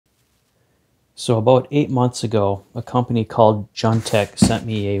So about 8 months ago, a company called Juntek sent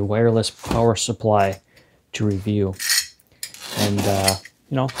me a wireless power supply to review. And,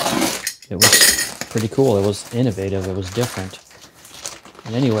 it was pretty cool. It was innovative. It was different.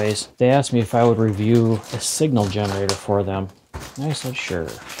 And anyways, they asked me if I would review a signal generator for them. And I said, sure.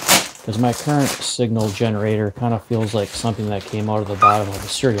 Because my current signal generator kind of feels like something that came out of the bottom of a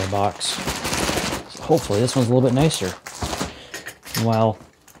cereal box. So hopefully this one's a little bit nicer. And while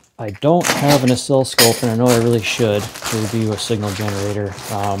I don't have an oscilloscope, and I know I really should to review a signal generator,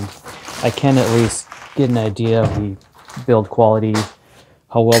 I can at least get an idea of the build quality,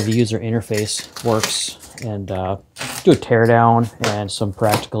 how well the user interface works, and do a teardown and some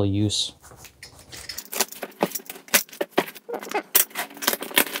practical use.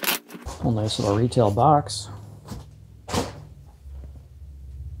 Oh, nice little retail box.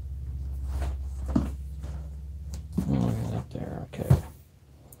 Look at that there, okay.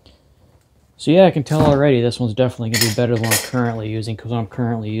 So yeah, I can tell already this one's definitely going to be better than what I'm currently using, because what I'm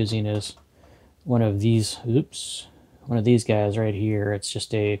currently using is one of these, one of these guys right here. It's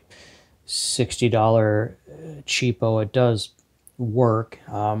just a $60 cheapo. It does work.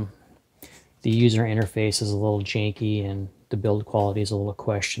 The user interface is a little janky and the build quality is a little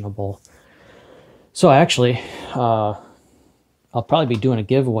questionable. So actually, I'll probably be doing a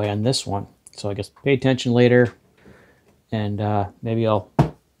giveaway on this one. So I guess pay attention later, and maybe I'll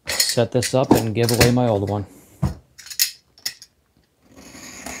set this up and give away my old one.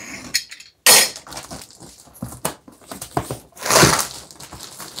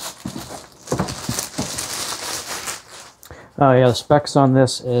 Yeah, the specs on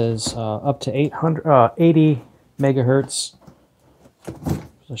this is up to 80 megahertz.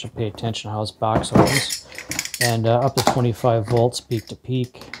 So I should pay attention to how this box opens. And up to 25 volts peak to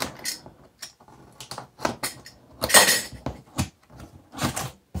peak.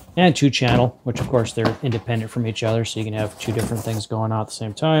 And 2-channel, which of course they're independent from each other, so you can have 2 different things going on at the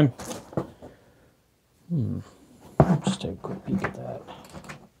same time. Just take a quick peek at that.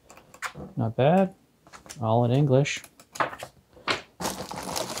 Not bad. All in English. Okay.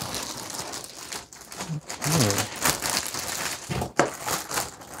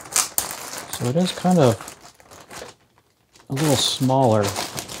 So it is kind of a little smaller.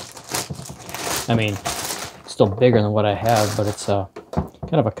 I mean, still bigger than what I have, but it's a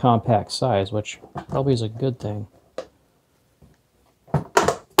kind of a compact size, which probably is a good thing.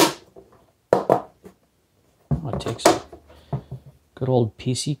 Oh, it takes a good old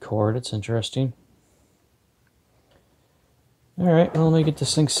PC cord. It's interesting. All right, well, let me get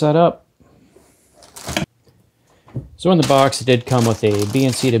this thing set up. So in the box, it did come with a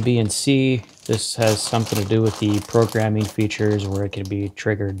BNC to BNC. This has something to do with the programming features where it can be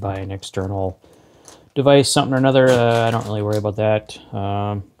triggered by an external device, something or another. I don't really worry about that.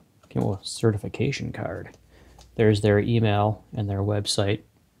 Came with a certification card. There's their email and their website,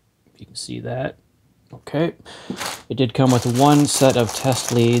 if you can see that. Okay. It did come with 1 set of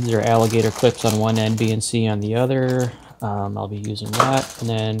test leads or alligator clips on one end, BNC on the other. I'll be using that. And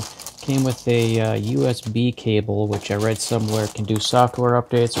then came with a USB cable, which I read somewhere can do software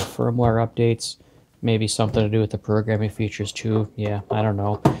updates or firmware updates. Maybe something to do with the programming features too. Yeah, I don't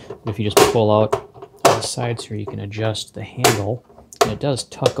know. But if you just pull out on the sides here, you can adjust the handle. And it does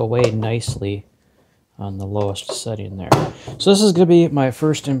tuck away nicely on the lowest setting there. So this is going to be my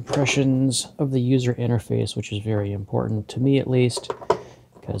first impressions of the user interface, which is very important to me at least,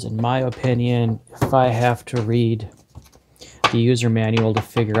 because in my opinion, if I have to read the user manual to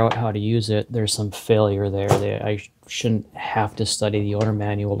figure out how to use it, there's some failure there. I shouldn't have to study the owner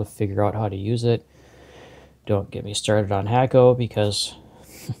manual to figure out how to use it. Don't get me started on Hacko, because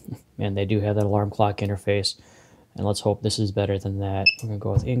man, they do have that alarm clock interface. And let's hope this is better than that. We're going to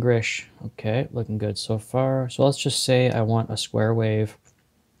go with English. Okay, looking good so far. So let's just say I want a square wave.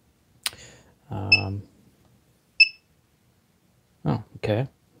 Oh, okay.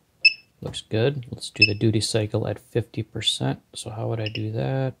 Looks good. Let's do the duty cycle at 50%. So how would I do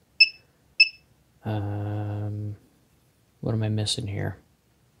that? What am I missing here?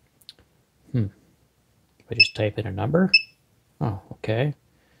 If I just type in a number? Oh, okay.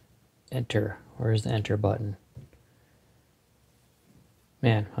 Enter. Where's the enter button?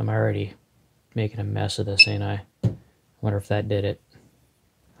 Man, I'm already making a mess of this, ain't I? Wonder if that did it.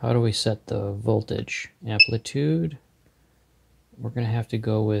 How do we set the voltage? Amplitude? We're going to have to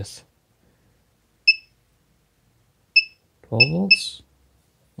go with 12 volts?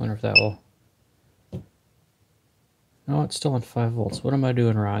 Wonder if that will... No, it's still on 5 volts. What am I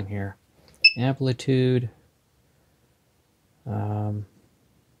doing wrong here? Amplitude...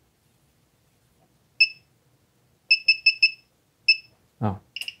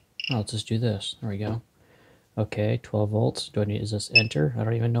 Oh, let's just do this. There we go. Okay, 12 volts. Do I need, is this enter? I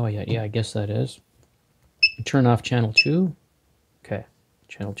don't even know yet. Yeah, I guess that is. Turn off channel 2. Okay,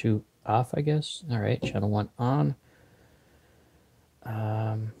 channel 2 off, I guess. All right, channel 1 on.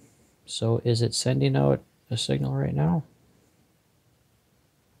 So is it sending out a signal right now?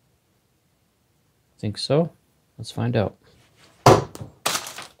 I think so. Let's find out.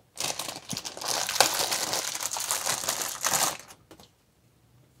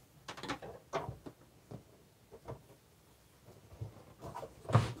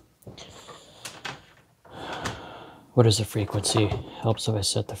 What is the frequency? Helps if I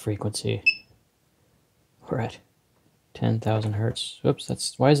set the frequency. We're at 10,000 hertz. Oops,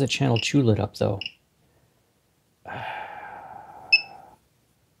 that's why is the channel 2 lit up though?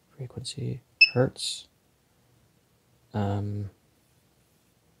 Frequency, hertz. Okay,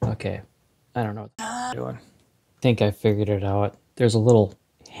 I don't know what I'm doing. I think I figured it out. There's a little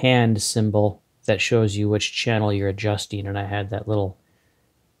hand symbol that shows you which channel you're adjusting, and I had that little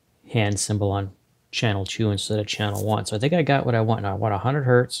hand symbol on channel 2 instead of channel 1. So I think I got what I want now. I want 100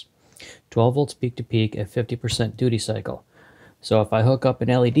 hertz, 12 volts peak to peak at 50% duty cycle. So if I hook up an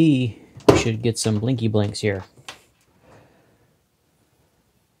LED, we should get some blinky blinks here.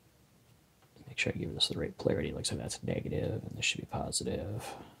 Make sure I give this the right polarity. Looks like that's negative, and this should be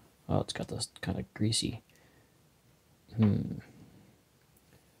positive. Oh, it's got this kind of greasy. At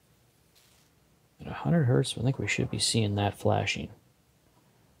 100 hertz, I think we should be seeing that flashing.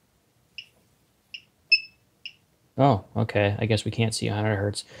 Oh, okay. I guess we can't see 100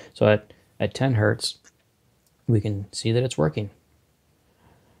 hertz. So at 10 hertz, we can see that it's working.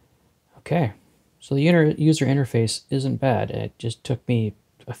 Okay. So the user interface isn't bad. It just took me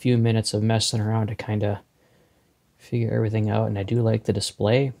a few minutes of messing around to kind of figure everything out. And I do like the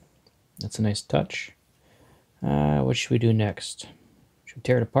display. That's a nice touch. What should we do next? Should we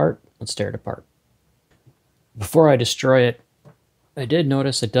tear it apart? Let's tear it apart. Before I destroy it, I did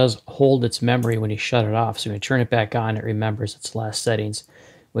notice it does hold its memory when you shut it off. So when you turn it back on, it remembers its last settings,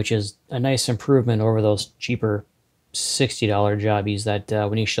 which is a nice improvement over those cheaper $60 jobbies that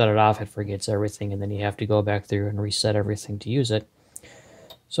when you shut it off, it forgets everything, and then you have to go back through and reset everything to use it.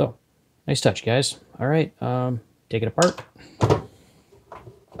 So, nice touch, guys. All right, take it apart.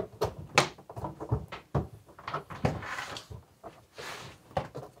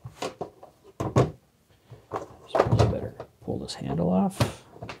 Suppose I better pull this handle off.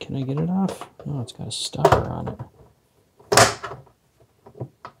 Can I get it off? Oh, it's got a stopper on it.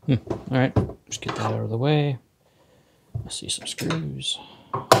 All right, just get that out of the way. I see some screws.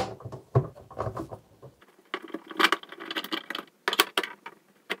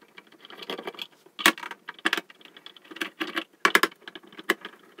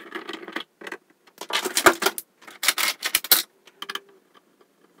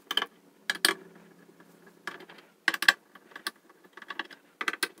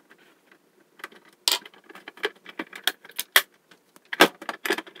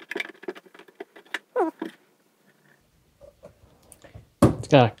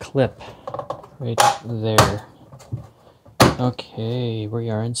 Got a clip right there. Okay, we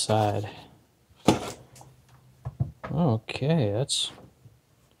are inside. Okay, that's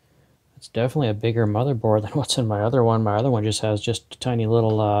definitely a bigger motherboard than what's in my other one. My other one just has just a tiny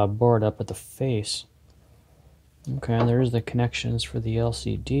little board up at the face. Okay, and there's the connections for the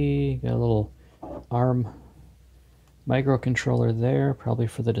LCD. Got a little ARM microcontroller there, probably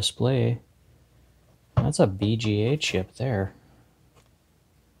for the display. That's a BGA chip there.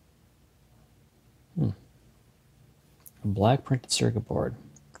 A black printed circuit board.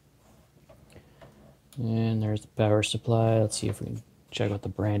 And there's the power supply. Let's see if we can check out the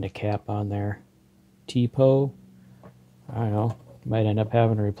brand of cap on there. TPO. I don't know. Might end up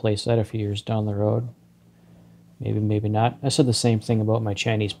having to replace that a few years down the road. Maybe, maybe not. I said the same thing about my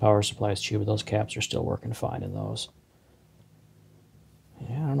Chinese power supplies too, but those caps are still working fine in those.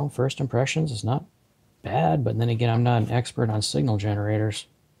 Yeah, I don't know. First impressions, it's not bad, but then again, I'm not an expert on signal generators.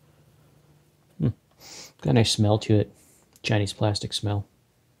 Got a nice smell to it. Chinese plastic smell.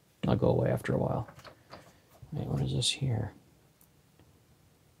 I'll go away after a while. Wait, what is this here?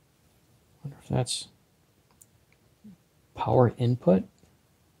 Wonder if that's power input?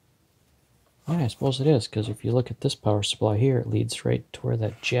 Yeah, I suppose it is, because if you look at this power supply here, it leads right to where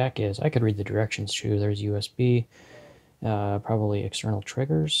that jack is. I could read the directions too. There's USB, probably external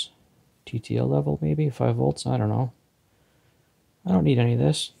triggers, TTL level maybe, 5 volts, I don't know. I don't need any of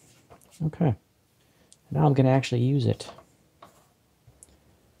this. Okay. Now I'm going to actually use it.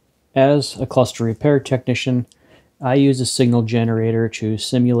 As a cluster repair technician, I use a signal generator to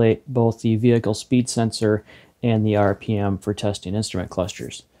simulate both the vehicle speed sensor and the RPM for testing instrument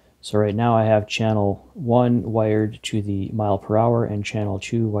clusters. So right now I have channel 1 wired to the mile per hour and channel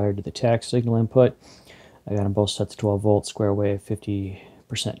 2 wired to the tach signal input. I got them both set to 12 volt, square wave, 50%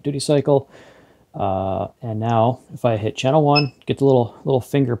 duty cycle. And now if I hit channel 1, get the little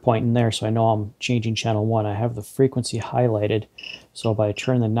finger pointing there so I know I'm changing channel 1. I have the frequency highlighted. So if I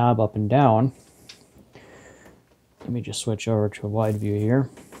turn the knob up and down, let me just switch over to a wide view here.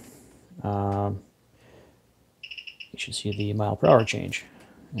 You should see the mile per hour change,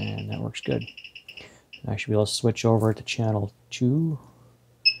 and that works good. I should be able to switch over to channel 2,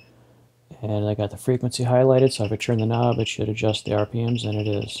 and I got the frequency highlighted, so if I turn the knob it should adjust the RPMs, and it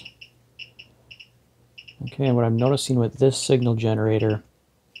is. Okay, and what I'm noticing with this signal generator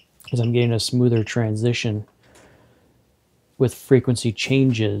is I'm getting a smoother transition with frequency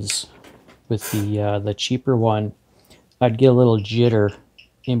changes. With the cheaper one, I'd get a little jitter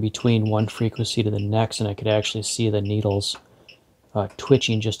in between one frequency to the next, and I could actually see the needles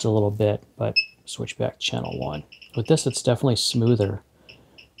twitching just a little bit, but switch back to channel 1. With this, it's definitely smoother.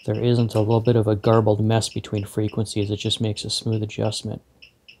 There isn't a little bit of a garbled mess between frequencies. It just makes a smooth adjustment.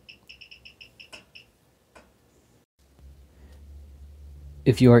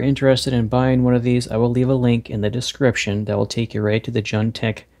 If you are interested in buying one of these, I will leave a link in the description that will take you right to the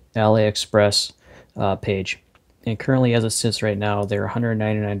Juntek AliExpress page. And currently, as it sits right now, they're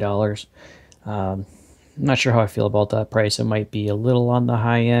 $199. I'm not sure how I feel about that price. It might be a little on the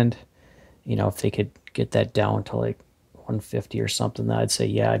high end. You know, if they could get that down to like $150 or something, I'd say,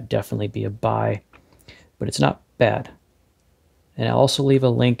 yeah, it'd definitely be a buy. But it's not bad. And I'll also leave a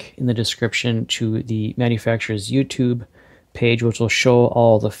link in the description to the manufacturer's YouTube page, which will show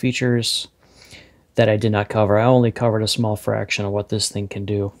all the features that I did not cover. I only covered a small fraction of what this thing can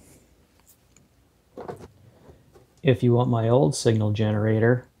do. If you want my old signal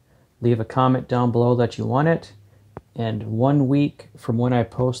generator, leave a comment down below that you want it, and 1 week from when I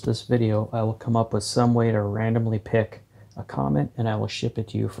post this video, I will come up with some way to randomly pick a comment and I will ship it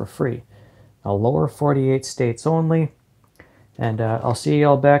to you for free. Now, lower 48 states only, and I'll see you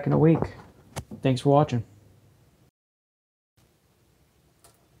all back in a week. Thanks for watching.